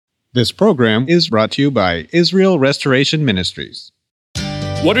This program is brought to you by Israel Restoration Ministries.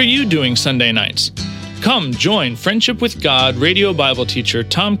 What are you doing Sunday nights? Come join Friendship with God radio Bible teacher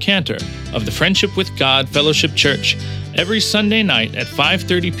Tom Cantor of the Friendship with God Fellowship Church every Sunday night at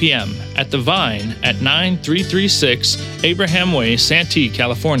 5:30 p.m. at The Vine at 9336 Abraham Way, Santee,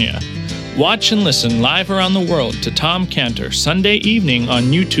 California. Watch and listen live around the world to Tom Cantor Sunday evening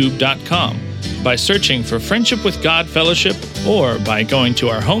on YouTube.com by searching for Friendship with God Fellowship or by going to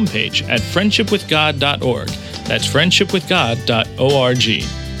our homepage at friendshipwithgod.org. That's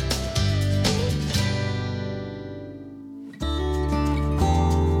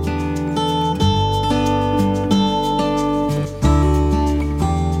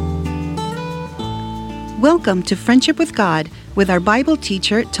Welcome to Friendship with God with our Bible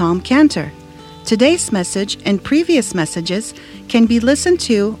teacher, Tom Cantor. Today's message and previous messages can be listened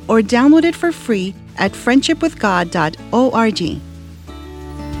to or downloaded for free at friendshipwithgod.org.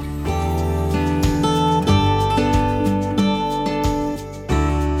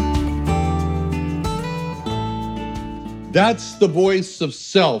 That's the voice of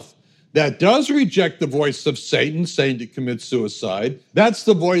self that does reject the voice of Satan, saying to commit suicide. That's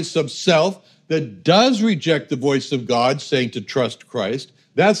the voice of self that does reject the voice of God, saying to trust Christ.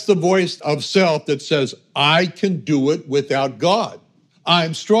 That's the voice of self that says, I can do it without God.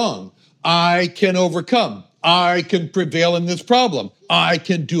 I'm strong. I can overcome. I can prevail in this problem. I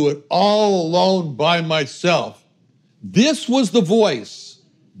can do it all alone by myself. This was the voice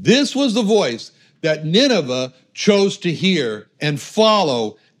that Nineveh chose to hear and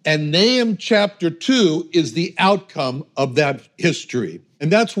follow. And Nahum chapter 2 is the outcome of that history. And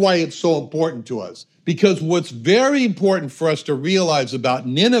that's why it's so important to us. Because what's very important for us to realize about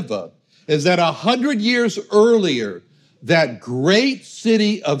Nineveh is that 100 years earlier, that great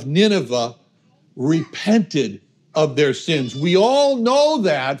city of Nineveh repented of their sins. We all know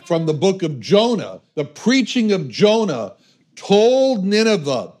that from the book of Jonah. The preaching of Jonah told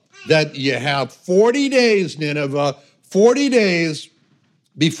Nineveh that you have 40 days, Nineveh, 40 days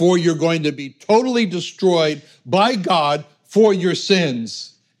before you're going to be totally destroyed by God for your sins.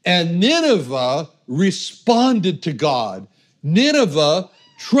 And Nineveh responded to God. Nineveh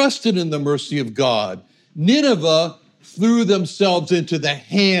trusted in the mercy of God. Nineveh threw themselves into the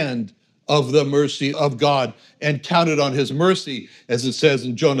hand of the mercy of God and counted on his mercy, as it says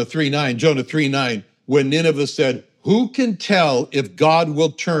in Jonah 3:9. Jonah 3:9, when Nineveh said, who can tell if God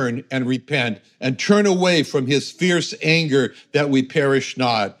will turn and repent and turn away from his fierce anger that we perish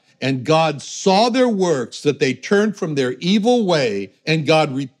not? And God saw their works, that they turned from their evil way, and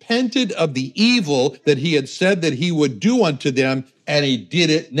God repented of the evil that he had said that he would do unto them, and he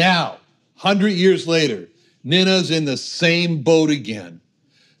did it now. 100 years later, Nineveh's in the same boat again.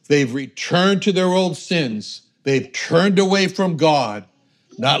 They've returned to their old sins. They've turned away from God,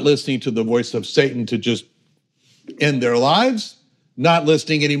 not listening to the voice of Satan to just end their lives, not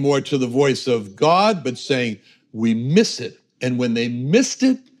listening anymore to the voice of God, but saying, we miss it. And when they missed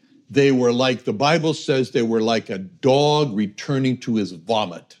it, they were like, the Bible says, they were like a dog returning to his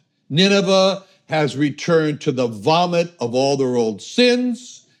vomit. Nineveh has returned to the vomit of all their old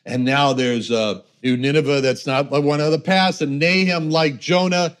sins, and now there's a new Nineveh that's not like one of the past, and Nahum, like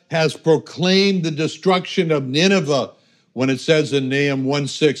Jonah, has proclaimed the destruction of Nineveh when it says in Nahum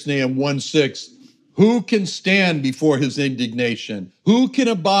 1:6, who can stand before his indignation? Who can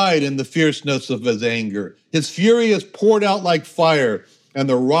abide in the fierceness of his anger? His fury is poured out like fire, and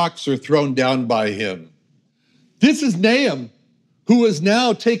the rocks are thrown down by him. This is Nahum, who has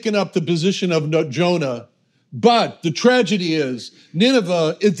now taken up the position of Jonah. But the tragedy is,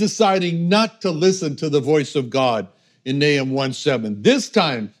 Nineveh is deciding not to listen to the voice of God in Nahum 1:7. This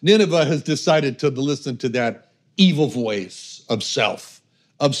time, Nineveh has decided to listen to that evil voice of self.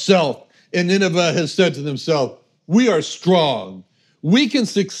 And Nineveh has said to themselves, we are strong. We can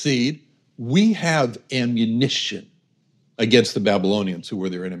succeed. We have ammunition against the Babylonians, who were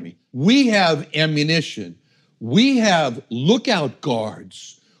their enemy. We have ammunition. We have lookout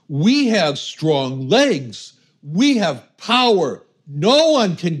guards. We have strong legs. We have power. No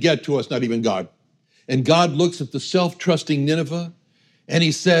one can get to us, not even God. And God looks at the self-trusting Nineveh, and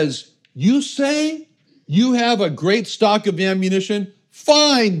he says, you say you have a great stock of ammunition?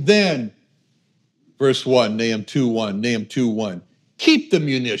 Fine, then. Verse 1, Nahum 2:1, keep the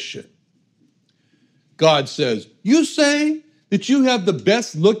munition. God says, you say that you have the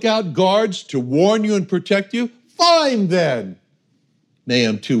best lookout guards to warn you and protect you? Fine then.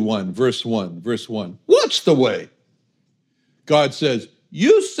 Nahum 2:1, verse 1. Watch the way. God says,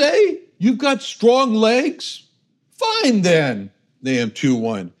 you say you've got strong legs? Fine then. Nahum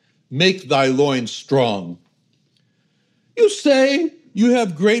 2:1, make thy loins strong. You say You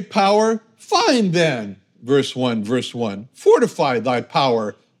have great power. Fine then. Verse 1. Fortify thy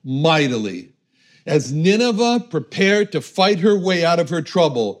power mightily. As Nineveh prepared to fight her way out of her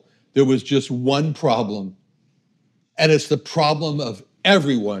trouble, there was just one problem. And it's the problem of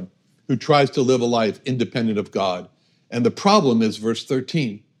everyone who tries to live a life independent of God. And the problem is verse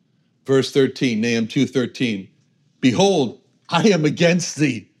 13. Verse 13, Nahum 2:13. Behold, I am against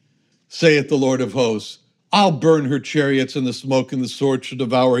thee, saith the Lord of hosts. I'll burn her chariots in the smoke, and the sword shall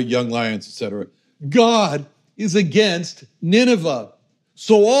devour her young lions, etc. God is against Nineveh.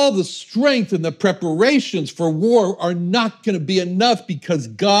 So all the strength and the preparations for war are not going to be enough because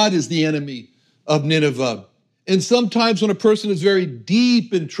God is the enemy of Nineveh. And sometimes when a person is very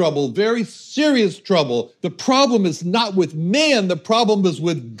deep in trouble, very serious trouble, the problem is not with man, the problem is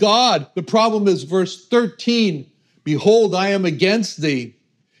with God. The problem is verse 13, behold, I am against thee.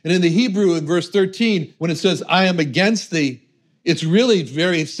 And in the Hebrew, in verse 13, when it says, I am against thee, it's really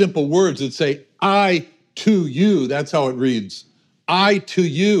very simple words that say, I to you. That's how it reads. I to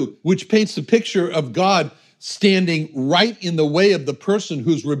you, which paints the picture of God standing right in the way of the person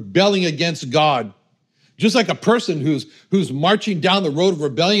who's rebelling against God. Just like a person who's marching down the road of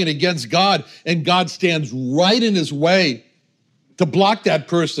rebellion against God, and God stands right in his way to block that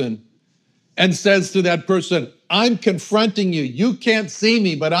person and says to that person, I'm confronting you. You can't see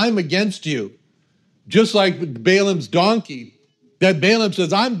me, but I'm against you. Just like Balaam's donkey, that Balaam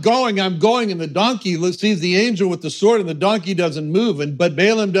says, I'm going, and the donkey sees the angel with the sword, and the donkey doesn't move, but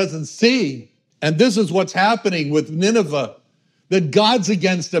Balaam doesn't see. And this is what's happening with Nineveh, that God's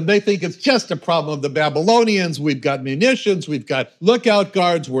against them. They think it's just a problem of the Babylonians. We've got munitions, we've got lookout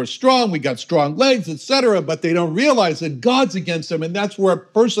guards, we're strong, we got strong legs, etc. But they don't realize that God's against them, and that's where a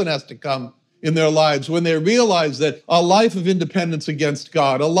person has to come in their lives, when they realize that a life of independence against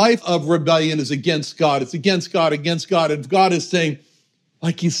God, a life of rebellion is against God. It's against God, against God. And God is saying,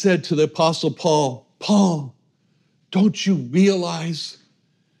 like he said to the Apostle Paul, Paul, don't you realize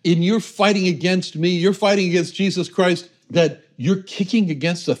in your fighting against me, you're fighting against Jesus Christ, that you're kicking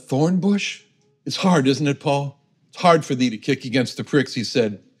against a thorn bush? It's hard, isn't it, Paul? It's hard for thee to kick against the pricks, he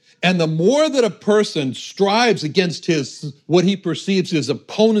said. And the more that a person strives against what he perceives his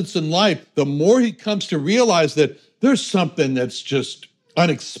opponents in life, the more he comes to realize that there's something that's just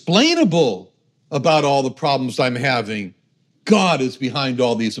unexplainable about all the problems I'm having. God is behind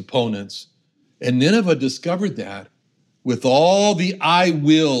all these opponents. And Nineveh discovered that with all the I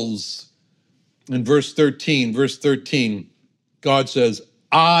wills. In verse 13, God says,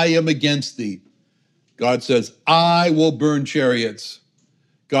 I am against thee. God says, I will burn chariots.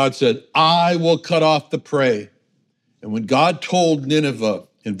 God said, I will cut off the prey. And when God told Nineveh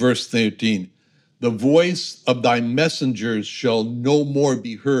in verse 13, the voice of thy messengers shall no more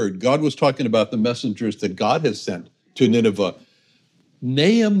be heard. God was talking about the messengers that God has sent to Nineveh.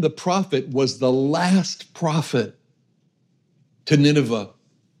 Nahum the prophet was the last prophet to Nineveh.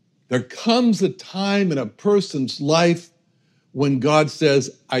 There comes a time in a person's life when God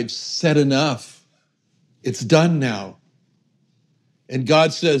says, I've said enough. It's done now. And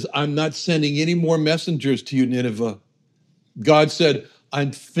God says, I'm not sending any more messengers to you, Nineveh. God said,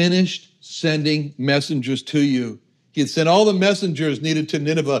 I'm finished sending messengers to you. He had sent all the messengers needed to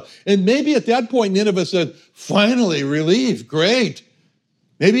Nineveh. And maybe at that point, Nineveh said, finally, relief, great.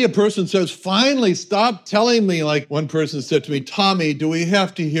 Maybe a person says, finally, stop telling me, like one person said to me, Tommy, do we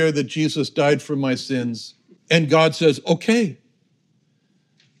have to hear that Jesus died for my sins? And God says, okay.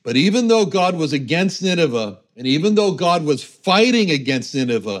 But even though God was against Nineveh, and even though God was fighting against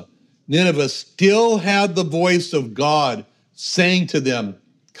Nineveh, Nineveh still had the voice of God saying to them,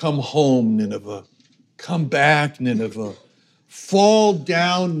 come home, Nineveh. Come back, Nineveh. Fall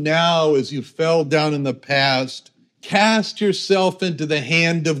down now as you fell down in the past. Cast yourself into the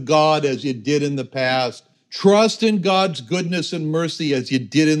hand of God as you did in the past. Trust in God's goodness and mercy as you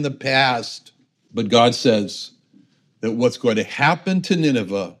did in the past. But God says that what's going to happen to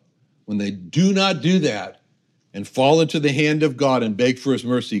Nineveh when they do not do that and fall into the hand of God and beg for his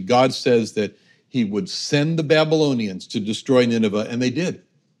mercy, God says that he would send the Babylonians to destroy Nineveh, and they did.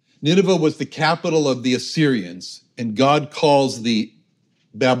 Nineveh was the capital of the Assyrians, and God calls the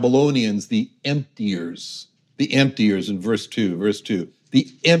Babylonians the emptiers. The emptiers in verse 2.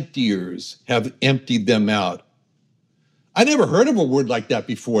 The emptiers have emptied them out. I never heard of a word like that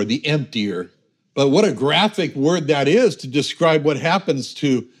before, the emptier. But what a graphic word that is to describe what happened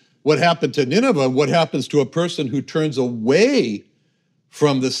to Nineveh, what happens to a person who turns away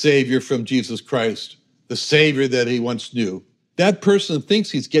from the Savior, from Jesus Christ, the Savior that he once knew. That person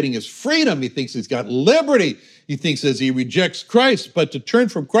thinks he's getting his freedom. He thinks he's got liberty. He thinks as he rejects Christ, but to turn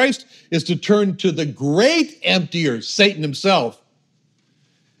from Christ is to turn to the great emptier, Satan himself.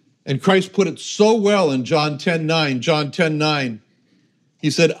 And Christ put it so well in John 10:9. John 10:9. He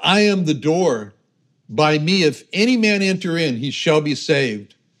said, I am the door. By me, if any man enter in, he shall be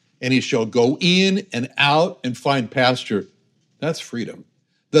saved, and he shall go in and out and find pasture. That's freedom.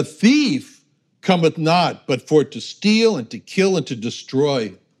 The thief cometh not, but for to steal and to kill and to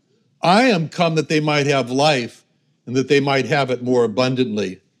destroy. I am come that they might have life, and that they might have it more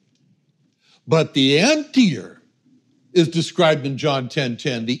abundantly. But the emptier is described in John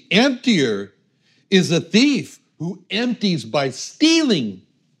 10:10. The emptier is a thief who empties by stealing.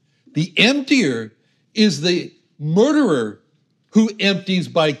 The emptier is the murderer who empties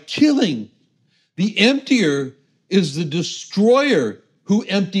by killing. The emptier is the destroyer who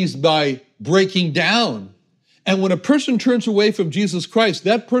empties by breaking down. And when a person turns away from Jesus Christ,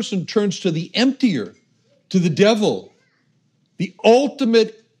 that person turns to the emptier, to the devil, the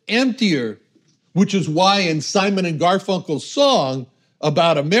ultimate emptier, which is why in Simon and Garfunkel's song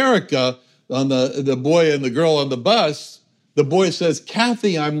about America, on the boy and the girl on the bus, the boy says,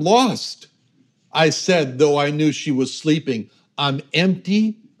 Kathy, I'm lost. I said, though I knew she was sleeping, I'm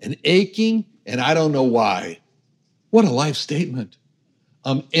empty and aching, and I don't know why. What a life statement.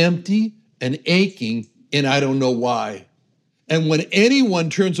 I'm empty and aching, and I don't know why. And when anyone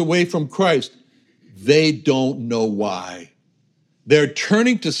turns away from Christ, they don't know why. They're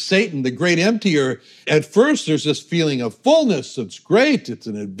turning to Satan, the great emptier. At first, there's this feeling of fullness. It's great.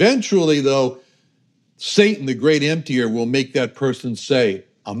 And eventually, though, Satan, the great emptier, will make that person say,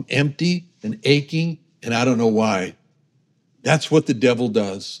 I'm empty and aching, and I don't know why. That's what the devil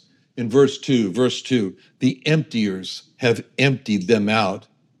does. In verse 2, the emptiers have emptied them out.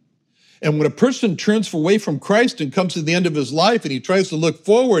 And when a person turns away from Christ and comes to the end of his life and he tries to look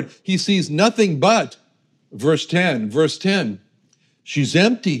forward, he sees nothing but, verse 10, she's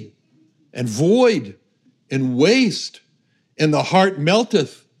empty and void and waste, and the heart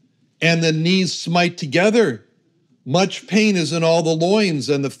melteth, and the knees smite together. Much pain is in all the loins,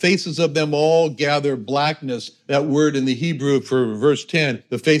 and the faces of them all gather blackness. That word in the Hebrew for verse 10,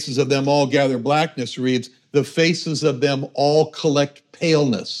 the faces of them all gather blackness, reads, the faces of them all collect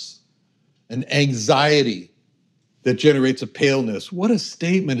paleness, an anxiety that generates a paleness. What a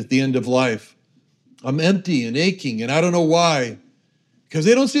statement at the end of life. I'm empty and aching, and I don't know why. Because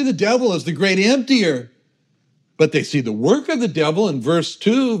they don't see the devil as the great emptier, but they see the work of the devil in verse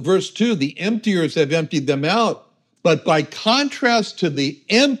 2. Verse 2, the emptiers have emptied them out. But by contrast to the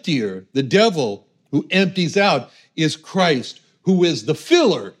emptier, the devil who empties out, is Christ, who is the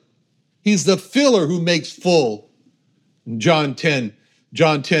filler. He's the filler who makes full. In John 10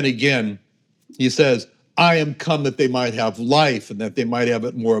 again, he says, I am come that they might have life and that they might have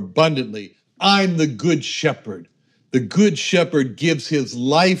it more abundantly. I'm the good shepherd. The good shepherd gives his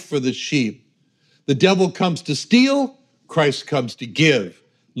life for the sheep. The devil comes to steal, Christ comes to give.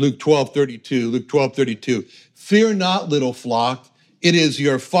 Luke 12:32. Fear not, little flock. It is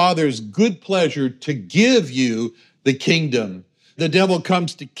your Father's good pleasure to give you the kingdom. The devil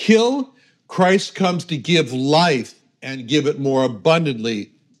comes to kill, Christ comes to give life and give it more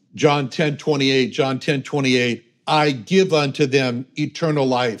abundantly. John 10:28. I give unto them eternal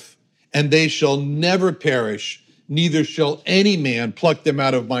life, and they shall never perish, neither shall any man pluck them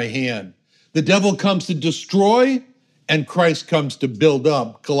out of my hand. The devil comes to destroy, and Christ comes to build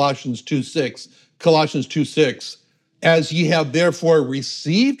up. Colossians 2:6. As ye have therefore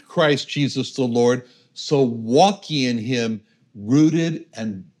received Christ Jesus the Lord, so walk ye in him, rooted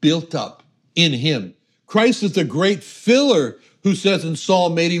and built up in him. Christ is the great filler who says in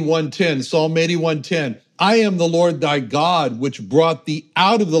Psalm 81:10, I am the Lord thy God, which brought thee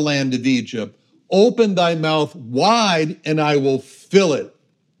out of the land of Egypt. Open thy mouth wide, and I will fill it.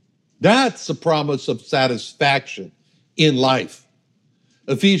 That's a promise of satisfaction in life.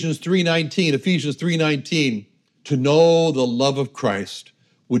 Ephesians 3:19, to know the love of Christ,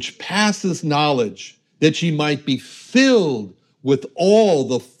 which passes knowledge, that ye might be filled with all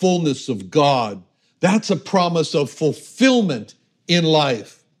the fullness of God. That's a promise of fulfillment in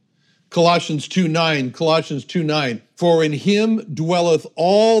life. Colossians 2:9, for in him dwelleth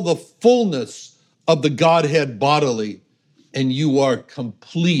all the fullness of the Godhead bodily, and you are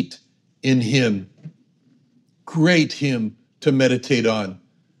complete in him. Great hymn to meditate on.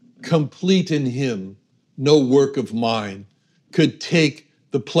 Complete in him, no work of mine could take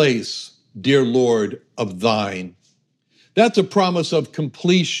the place, dear Lord, of thine. That's a promise of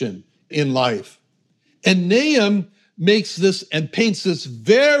completion in life. And Nahum makes this and paints this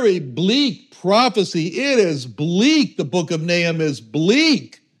very bleak prophecy. It is bleak. The book of Nahum is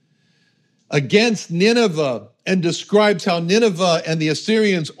bleak. against Nineveh and describes how Nineveh and the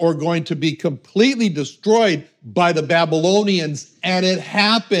Assyrians are going to be completely destroyed by the Babylonians. And it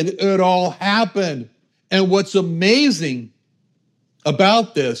happened. It all happened. And what's amazing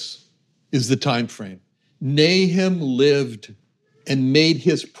about this is the time frame. Nahum lived and made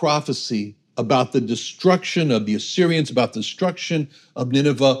his prophecy about the destruction of the Assyrians, about the destruction of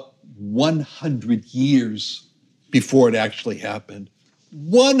Nineveh 100 years before it actually happened.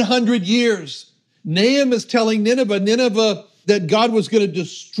 100 years. Nahum is telling Nineveh, that God was going to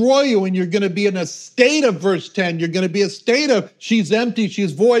destroy you and you're going to be in a state of, verse 10, you're going to be a state of, she's empty,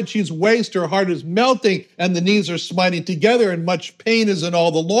 she's void, she's waste, her heart is melting, and the knees are smiting together, and much pain is in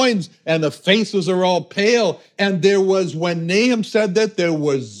all the loins, and the faces are all pale. And there was, when Nahum said that, there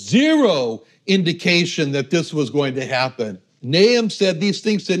was zero indication that this was going to happen. Nahum said these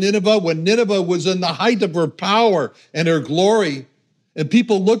things to Nineveh when Nineveh was in the height of her power and her glory. And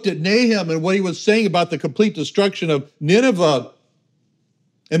people looked at Nahum and what he was saying about the complete destruction of Nineveh.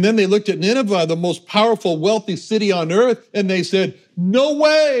 And then they looked at Nineveh, the most powerful, wealthy city on earth, and they said, no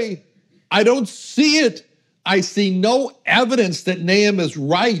way, I don't see it. I see no evidence that Nahum is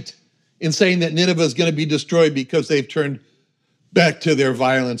right in saying that Nineveh is going to be destroyed because they've turned back to their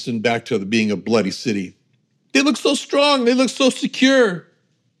violence and back to being a bloody city. They look so strong, they look so secure.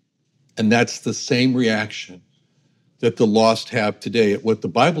 And that's the same reaction that the lost have today at what the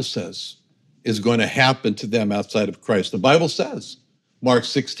Bible says is going to happen to them outside of Christ. The Bible says, Mark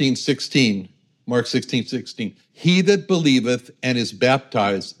 16:16, he that believeth and is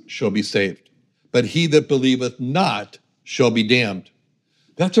baptized shall be saved, but he that believeth not shall be damned.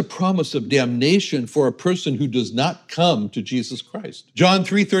 That's a promise of damnation for a person who does not come to Jesus Christ. John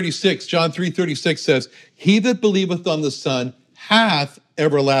 3:36 says, he that believeth on the Son hath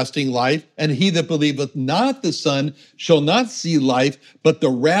everlasting life, and he that believeth not the Son shall not see life, but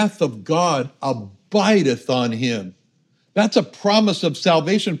the wrath of God abideth on him. That's a promise of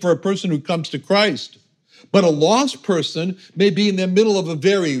salvation for a person who comes to Christ. But a lost person may be in the middle of a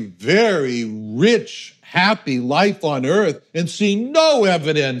very, very rich, happy life on earth and see no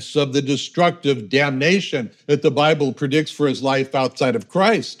evidence of the destructive damnation that the Bible predicts for his life outside of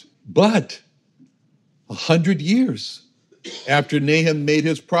Christ. But 100 years after Nahum made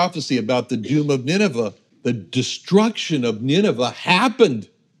his prophecy about the doom of Nineveh, the destruction of Nineveh happened.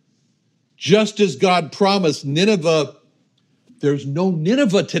 Just as God promised Nineveh, there's no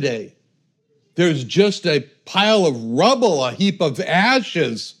Nineveh today. There's just a pile of rubble, a heap of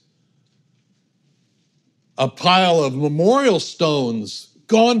ashes, a pile of memorial stones,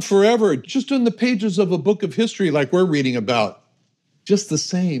 gone forever, just in the pages of a book of history like we're reading about. Just the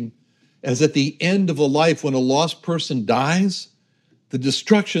same as at the end of a life when a lost person dies, the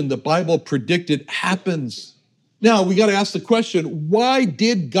destruction the Bible predicted happens. Now, we got to ask the question, why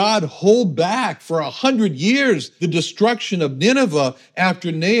did God hold back for 100 years the destruction of Nineveh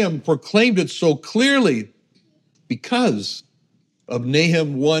after Nahum proclaimed it so clearly? Because of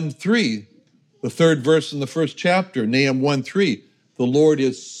Nahum 1:3, the third verse in the first chapter, Nahum 1:3, the Lord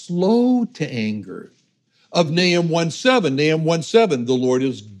is slow to anger. Of Nahum 1:7, the Lord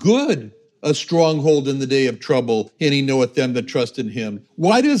is good, a stronghold in the day of trouble, and he knoweth them that trust in him.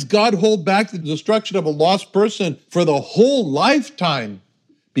 Why does God hold back the destruction of a lost person for the whole lifetime?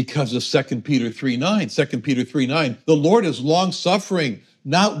 Because of 2 Peter 3:9, the Lord is long-suffering,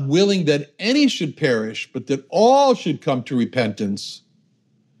 not willing that any should perish, but that all should come to repentance.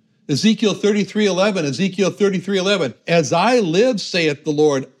 Ezekiel 33:11, as I live, saith the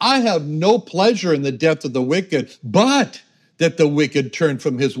Lord, I have no pleasure in the death of the wicked, but that the wicked turn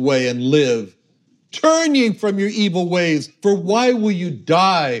from his way and live. Turn ye from your evil ways, for why will you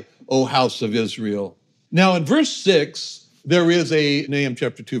die, O house of Israel? Now in verse 6, there is Nahum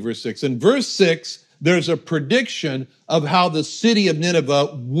chapter 2, verse 6. In verse 6, there's a prediction of how the city of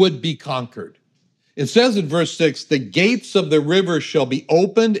Nineveh would be conquered. It says in verse 6, the gates of the river shall be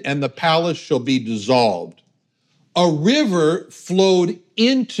opened and the palace shall be dissolved. A river flowed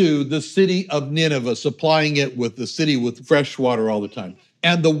into the city of Nineveh, supplying it with the city with fresh water all the time.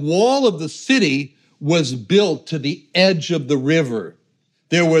 And the wall of the city was built to the edge of the river.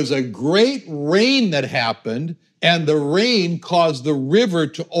 There was a great rain that happened, and the rain caused the river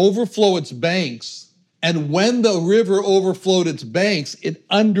to overflow its banks. And when the river overflowed its banks, it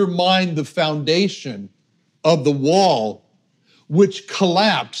undermined the foundation of the wall, which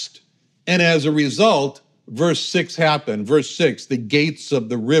collapsed. And as a result, verse 6 happened. Verse 6, the gates of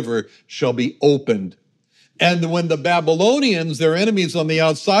the river shall be opened. And when the Babylonians, their enemies on the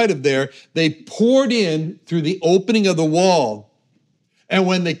outside of there, they poured in through the opening of the wall. And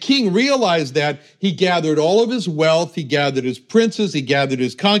when the king realized that, he gathered all of his wealth, he gathered his princes, he gathered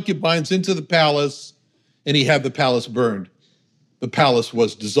his concubines into the palace, and he had the palace burned. The palace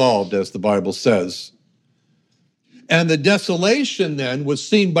was dissolved, as the Bible says. And the desolation then was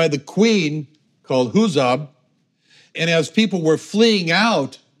seen by the queen called Huzzab. And as people were fleeing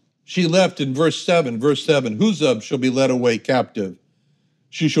out, she left in verse 7. Huzzab shall be led away captive.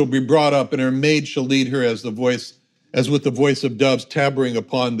 She shall be brought up, and her maid shall lead her as with the voice of doves tabering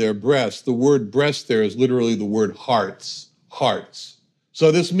upon their breasts. The word breast there is literally the word hearts.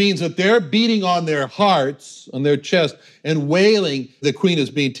 So this means that they're beating on their hearts, on their chest, and wailing the queen is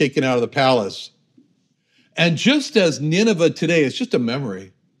being taken out of the palace. And just as Nineveh today is just a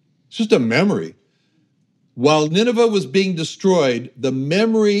memory, While Nineveh was being destroyed, the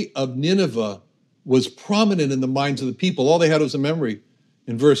memory of Nineveh was prominent in the minds of the people. All they had was a memory.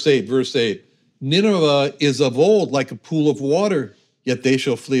 In verse 8, Nineveh is of old like a pool of water, yet they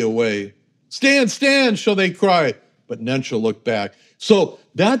shall flee away. Stand, stand, shall they cry, but none shall look back. So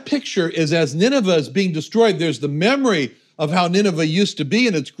that picture is as Nineveh is being destroyed, there's the memory of how Nineveh used to be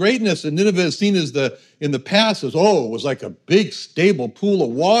and its greatness. And Nineveh is seen as in the past as, it was like a big, stable pool of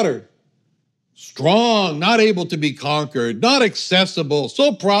water. Strong, not able to be conquered, not accessible,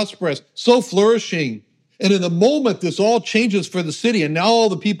 so prosperous, so flourishing. And in the moment, this all changes for the city. And now all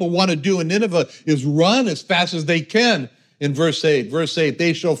the people want to do in Nineveh is run as fast as they can. In verse 8,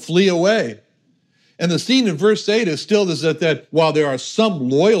 they shall flee away. And the scene in verse 8 is still that while there are some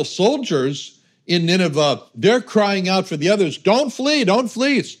loyal soldiers in Nineveh, they're crying out for the others, don't flee,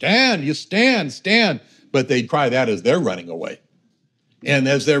 stand. But they cry that as they're running away. And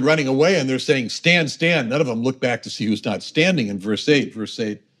as they're running away and they're saying, stand, none of them look back to see who's not standing. In verse 8,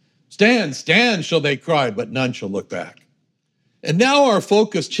 stand, shall they cry, but none shall look back. And now our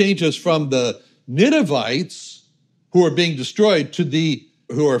focus changes from the Ninevites who are being destroyed to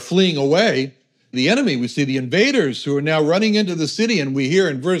who are fleeing away. The enemy, we see the invaders who are now running into the city, and we hear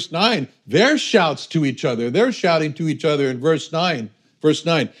in verse 9, their shouts to each other. They're shouting to each other in verse 9. Verse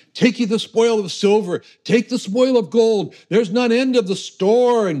 9, take ye the spoil of silver, take the spoil of gold. There's none end of the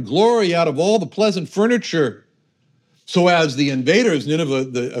store and glory out of all the pleasant furniture. So as the invaders,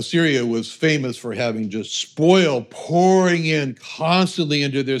 Assyria was famous for having just spoil pouring in constantly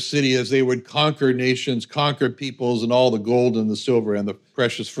into their city as they would conquer nations, conquer peoples, and all the gold and the silver and the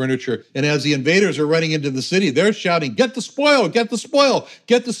precious furniture. And as the invaders are running into the city, they're shouting, get the spoil, get the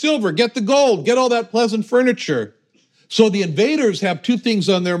silver, get the gold, get all that pleasant furniture. So the invaders have two things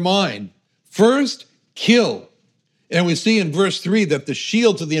on their mind. First, kill. And we see in verse 3 that the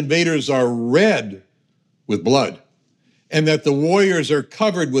shields of the invaders are red with blood, and that the warriors are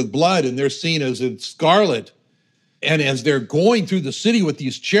covered with blood, and they're seen as in scarlet. And as they're going through the city with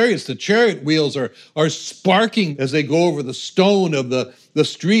these chariots, the chariot wheels are sparking as they go over the stone of the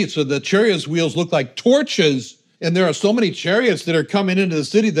streets. So the chariot wheels look like torches. And there are so many chariots that are coming into the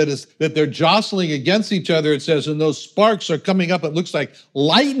city that they're jostling against each other, it says, and those sparks are coming up. It looks like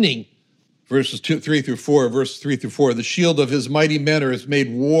lightning. Verse 3 through 4, the shield of his mighty men is made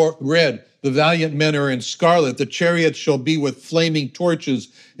red. The valiant men are in scarlet. The chariots shall be with flaming torches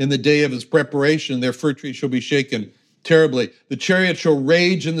in the day of his preparation. Their fir tree shall be shaken terribly. The chariots shall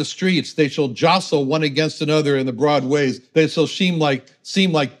rage in the streets. They shall jostle one against another in the broad ways. They shall seem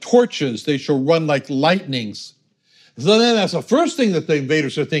like torches. They shall run like lightnings. So then that's the first thing that the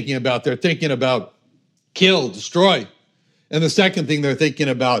invaders are thinking about. They're thinking about kill, destroy. And the second thing they're thinking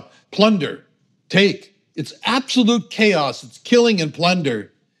about, plunder, take. It's absolute chaos. It's killing and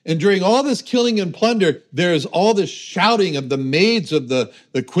plunder. And during all this killing and plunder, there's all this shouting of the maids of the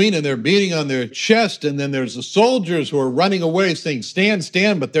queen, and they're beating on their chest. And then there's the soldiers who are running away saying,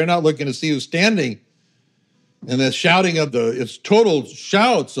 stand, but they're not looking to see who's standing. And the shouting of it's total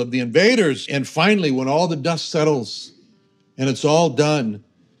shouts of the invaders. And finally, when all the dust settles and it's all done,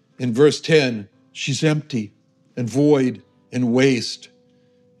 in verse 10, she's empty and void and waste.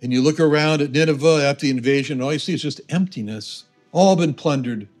 And you look around at Nineveh after the invasion, and all you see is just emptiness. All been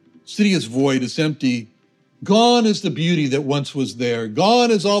plundered. City is void, it's empty. Gone is the beauty that once was there.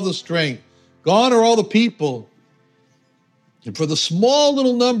 Gone is all the strength. Gone are all the people. And for the small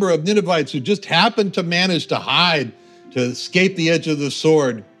little number of Ninevites who just happened to manage to hide, to escape the edge of the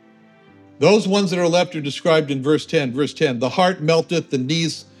sword, those ones that are left are described in verse 10. Verse 10, the heart melteth, the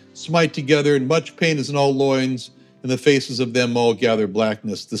knees smite together, and much pain is in all loins, and the faces of them all gather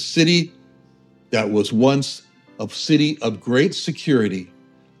blackness. The city that was once a city of great security,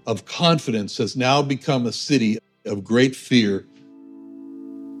 of confidence, has now become a city of great fear.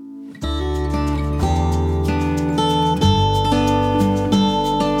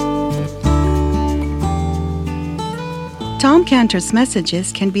 Tom Cantor's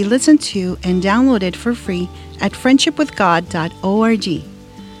messages can be listened to and downloaded for free at friendshipwithgod.org.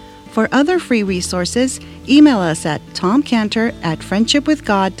 For other free resources, email us at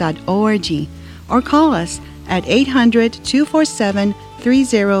tomcantor@friendshipwithgod.org or call us at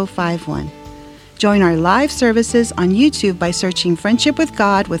 800-247-3051. Join our live services on YouTube by searching Friendship with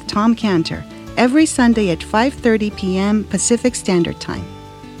God with Tom Cantor every Sunday at 5:30 p.m. Pacific Standard Time.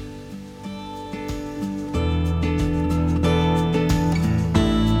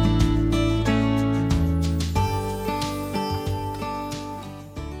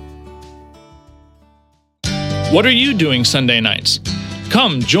 What are you doing Sunday nights?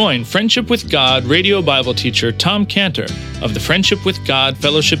 Come join Friendship with God radio Bible teacher Tom Cantor of the Friendship with God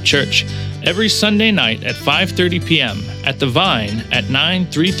Fellowship Church every Sunday night at 5:30 p.m. at The Vine at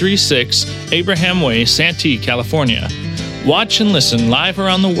 9336 Abraham Way, Santee, California. Watch and listen live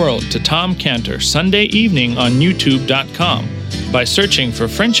around the world to Tom Cantor Sunday evening on YouTube.com by searching for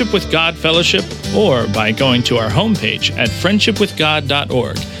Friendship with God Fellowship or by going to our homepage at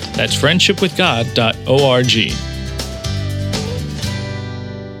friendshipwithgod.org. That's friendshipwithgod.org.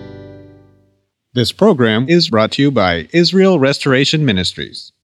 This program is brought to you by Israel Restoration Ministries.